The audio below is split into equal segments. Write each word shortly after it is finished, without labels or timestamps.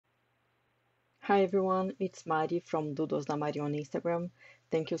Hi everyone, it's Mari from Doodles da Mari on Instagram.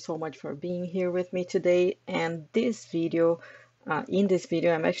 Thank you so much for being here with me today. And in this video,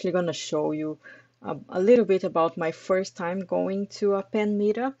 I'm actually going to show you a little bit about my first time going to a pen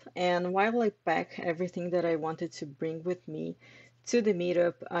meetup. And while I pack everything that I wanted to bring with me to the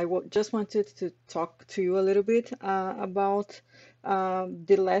meetup, just wanted to talk to you a little bit about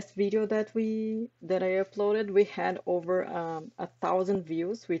the last video that I uploaded. We had over 1,000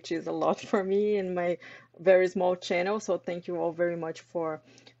 views, which is a lot for me in my very small channel. So thank you all very much for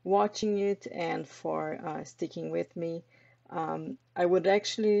watching it and for sticking with me. I would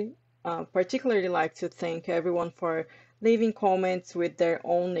actually particularly like to thank everyone for leaving comments with their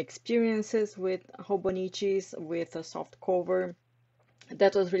own experiences with Hobonichis with a soft cover.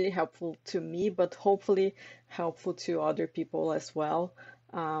 That was really helpful to me, but hopefully helpful to other people as well.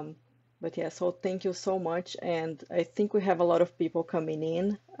 Um, but yeah, so thank you so much. And I think we have a lot of people coming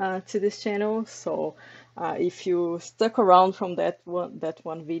in to this channel. So if you stuck around from that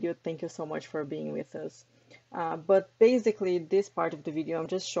one video, thank you so much for being with us. But basically, this part of the video, I'm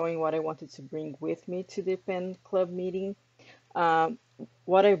just showing what I wanted to bring with me to the pen club meeting. Um,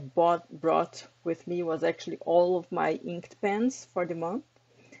 what I brought with me was actually all of my inked pens for the month.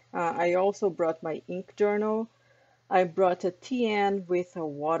 I also brought my ink journal. I brought a TN with a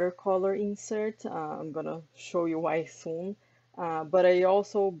watercolor insert. I'm gonna show you why soon. But I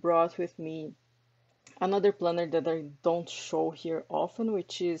also brought with me another planner that I don't show here often,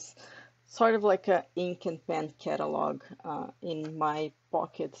 which is sort of like a ink and pen catalog in my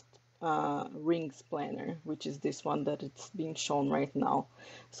pocket rings planner, which is this one that it's being shown right now.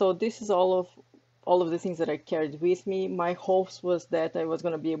 So this is all of the things that I carried with me. My hopes was that I was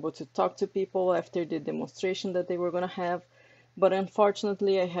going to be able to talk to people after the demonstration that they were going to have, but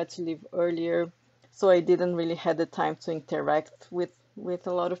unfortunately I had to leave earlier, so I didn't really have the time to interact with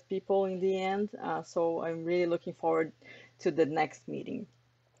a lot of people in the end. So I'm really looking forward to the next meeting.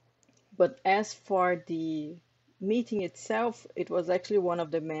 But as for the meeting itself, it was actually one of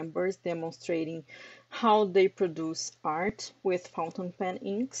the members demonstrating how they produce art with fountain pen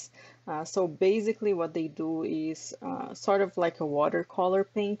inks. So basically, what they do is sort of like a watercolor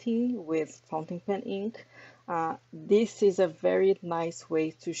painting with fountain pen ink. This is a very nice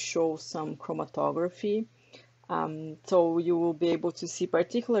way to show some chromatography. So you will be able to see,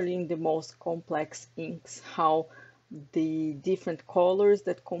 particularly in the most complex inks, how the different colors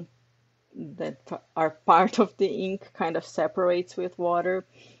that are part of the ink kind of separates with water.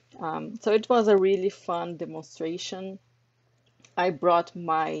 So it was a really fun demonstration. I brought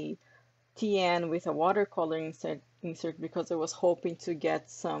my TN with a watercolor insert because I was hoping to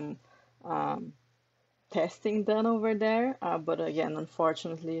get some um, testing done over there. But again,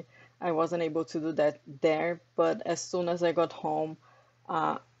 unfortunately, I wasn't able to do that there. But as soon as I got home,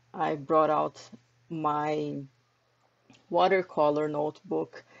 uh, I brought out my watercolor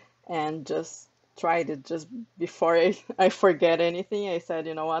notebook and just tried it just before I forget anything. I said,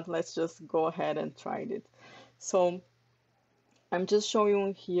 you know what, let's just go ahead and try it. So I'm just showing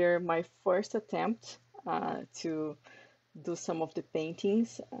you here my first attempt to do some of the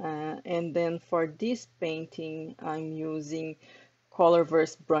paintings. And then for this painting, I'm using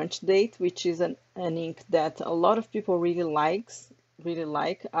Colorverse Brunch Date, which is an ink that a lot of people really like,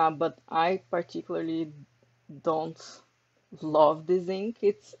 but I particularly don't love this ink.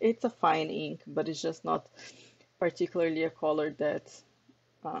 It's a fine ink, but it's just not particularly a color that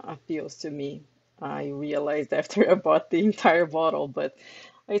appeals to me. I realized after I bought the entire bottle, but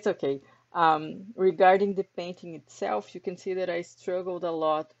it's okay. Regarding the painting itself, you can see that I struggled a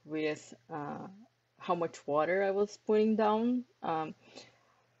lot with how much water I was putting down.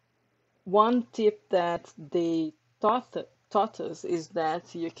 One tip that they taught us is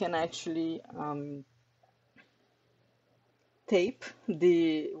that you can actually tape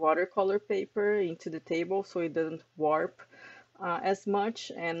the watercolor paper into the table so it doesn't warp as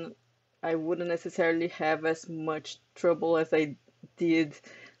much, and I wouldn't necessarily have as much trouble as I did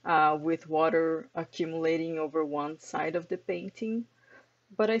with water accumulating over one side of the painting.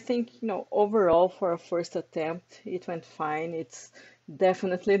 But I think, overall for a first attempt, it went fine. It's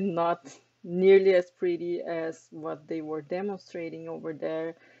definitely not nearly as pretty as what they were demonstrating over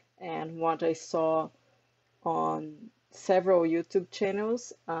there and what I saw on several YouTube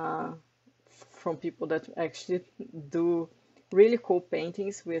channels from people that actually do really cool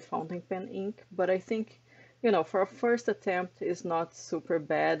paintings with fountain pen ink. But I think, for a first attempt, it's not super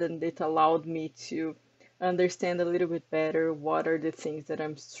bad, and it allowed me to understand a little bit better what are the things that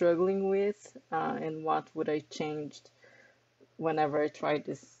I'm struggling with and what would I change whenever I try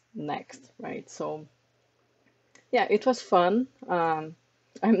this next, right? So yeah, it was fun.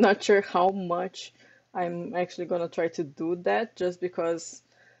 I'm not sure how much I'm actually gonna try to do that just because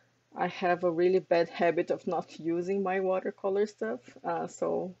I have a really bad habit of not using my watercolor stuff.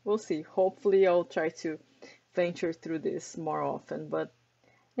 So we'll see. Hopefully, I'll try to venture through this more often. But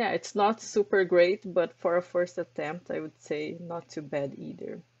yeah, it's not super great, but for a first attempt, I would say not too bad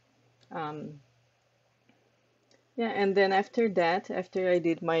either. Um, yeah, and then after that, after I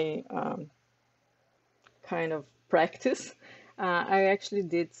did my kind of practice, I actually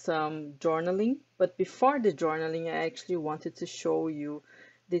did some journaling. But before the journaling, I actually wanted to show you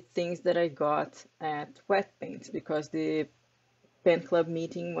the things that I got at Wet Paint because the pen club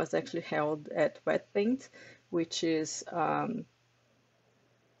meeting was actually held at Wet Paint, which is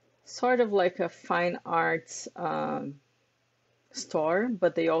sort of like a fine arts store,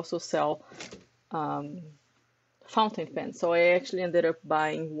 but they also sell fountain pens. So I actually ended up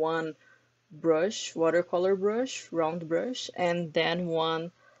buying one brush, watercolor brush, round brush, and then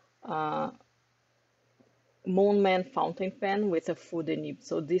one Moonman fountain pen with a foodie nib.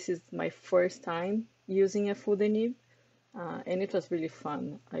 So this is my first time using a foodie nib, and it was really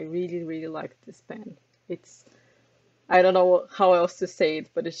fun. I really, really liked this pen. It's, I don't know how else to say it,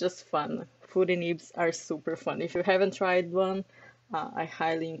 but it's just fun. Foodie nibs are super fun. If you haven't tried one, I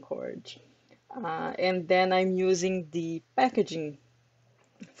highly encourage. And then I'm using the packaging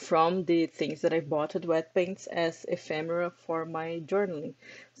from the things that I bought at Wet Paints as ephemera for my journaling.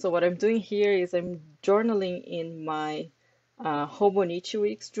 So what I'm doing here is I'm journaling in my Hobonichi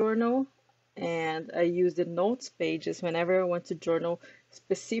Weeks journal, and I use the notes pages whenever I want to journal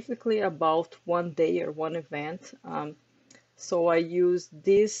specifically about one day or one event. So I use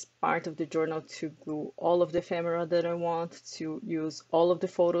this part of the journal to glue all of the ephemera that I want, to use all of the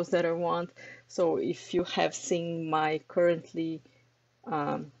photos that I want. So if you have seen my currently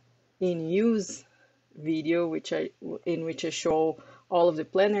in use video, in which I show all of the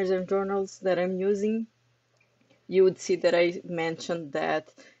planners and journals that I'm using, you would see that I mentioned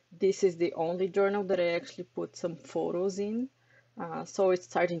that this is the only journal that I actually put some photos in. So it's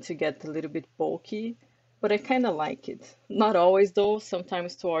starting to get a little bit bulky, but I kind of like it. Not always though.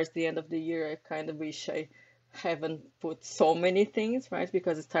 Sometimes towards the end of the year, I kind of wish I haven't put so many things, right?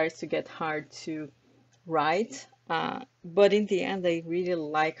 Because it starts to get hard to write. But in the end, I really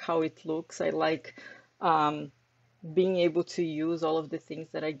like how it looks. I like um, being able to use all of the things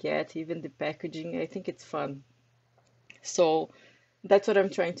that I get, even the packaging. I think it's fun. So that's what I'm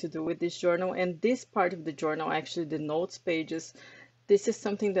trying to do with this journal. And this part of the journal, actually, the notes pages, this is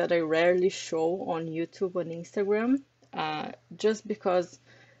something that I rarely show on YouTube and Instagram, just because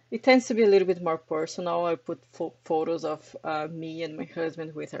it tends to be a little bit more personal. I put photos of me and my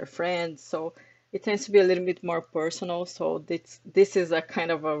husband with our friends, so it tends to be a little bit more personal. So this is a kind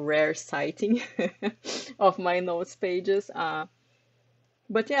of a rare sighting of my notes pages.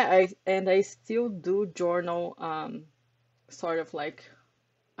 But yeah, I still do journal sort of like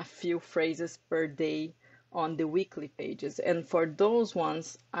a few phrases per day on the weekly pages. And for those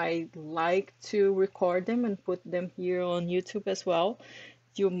ones, I like to record them and put them here on YouTube as well.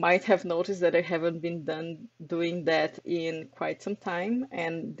 You might have noticed that I haven't been done doing that in quite some time,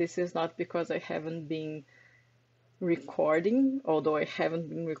 and this is not because I haven't been recording, although I haven't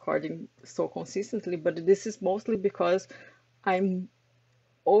been recording so consistently, but this is mostly because I'm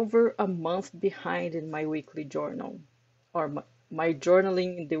over a month behind in my weekly journal or my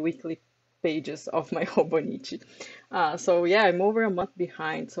journaling in the weekly pages of my Hobonichi. So yeah, I'm over a month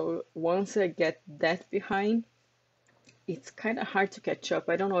behind. So once I get that behind, it's kind of hard to catch up.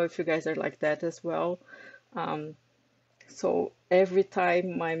 I don't know if you guys are like that as well. Um, so every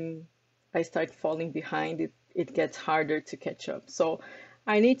time I start falling behind, it gets harder to catch up. So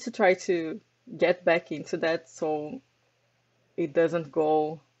I need to try to get back into that so it doesn't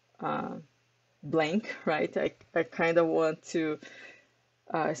go uh, blank, right? I kind of want to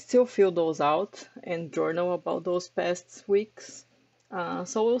still fill those out and journal about those past weeks.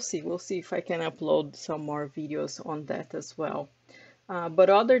 So we'll see. We'll see if I can upload some more videos on that as well. But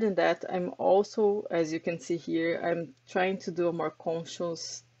other than that, I'm also, as you can see here, I'm trying to do a more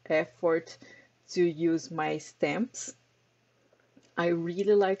conscious effort to use my stamps. I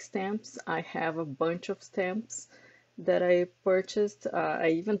really like stamps. I have a bunch of stamps that I purchased. I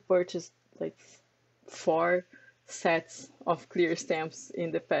even purchased like four sets of clear stamps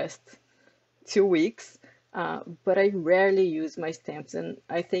in the past 2 weeks. But I rarely use my stamps, and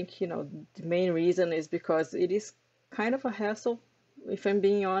I think, the main reason is because it is kind of a hassle, if I'm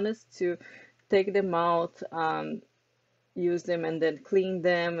being honest, to take them out, use them, and then clean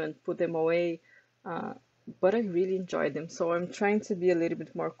them and put them away. Uh, but I really enjoy them, so I'm trying to be a little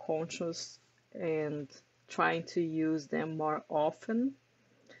bit more conscious and trying to use them more often.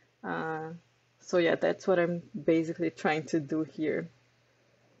 Uh, so yeah, that's what I'm basically trying to do here.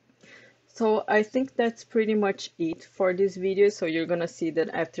 So I think that's pretty much it for this video. So you're gonna see that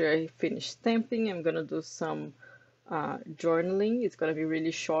after I finish stamping, I'm gonna do some journaling. It's gonna be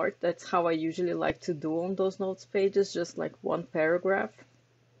really short. That's how I usually like to do on those notes pages, just like one paragraph,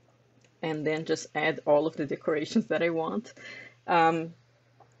 and then just add all of the decorations that I want. Um,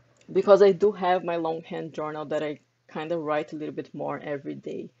 because I do have my longhand journal that I kind of write a little bit more every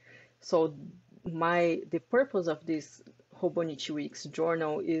day. So the purpose of this Hobonichi Weeks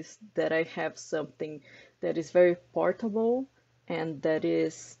journal is that I have something that is very portable and that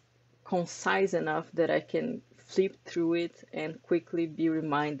is concise enough that I can flip through it and quickly be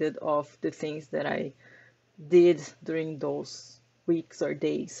reminded of the things that I did during those weeks or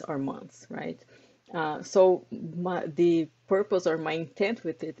days or months, right? So the purpose or my intent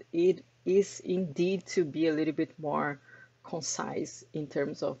with it is indeed to be a little bit more concise in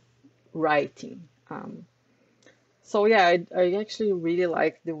terms of writing. So yeah, I actually really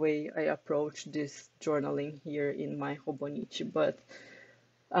like the way I approach this journaling here in my Hobonichi. But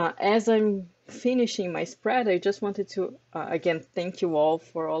as I'm finishing my spread, I just wanted to again thank you all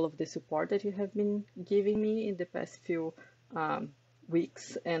for all of the support that you have been giving me in the past few um,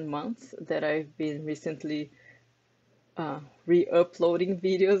 weeks and months that I've been recently re-uploading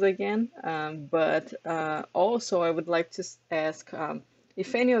videos again. But also, I would like to ask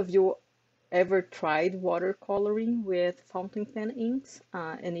if any of you ever tried watercoloring with fountain pen inks,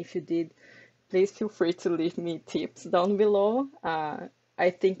 and if you did, please feel free to leave me tips down below. I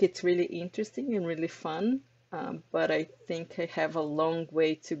think it's really interesting and really fun, but I think I have a long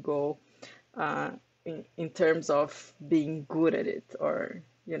way to go uh, in terms of being good at it or,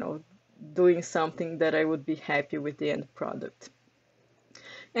 doing something that I would be happy with the end product.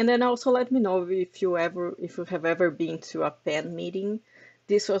 And then also let me know if you have ever been to a pen meeting.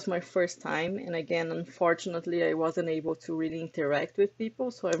 This was my first time, and again, unfortunately, I wasn't able to really interact with people,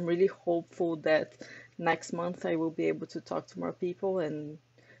 so I'm really hopeful that next month I will be able to talk to more people and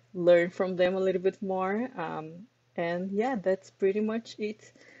learn from them a little bit more. And yeah, that's pretty much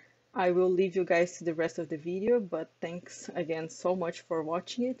it. I will leave you guys to the rest of the video, but thanks again so much for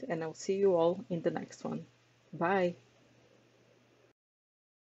watching it, and I'll see you all in the next one. Bye.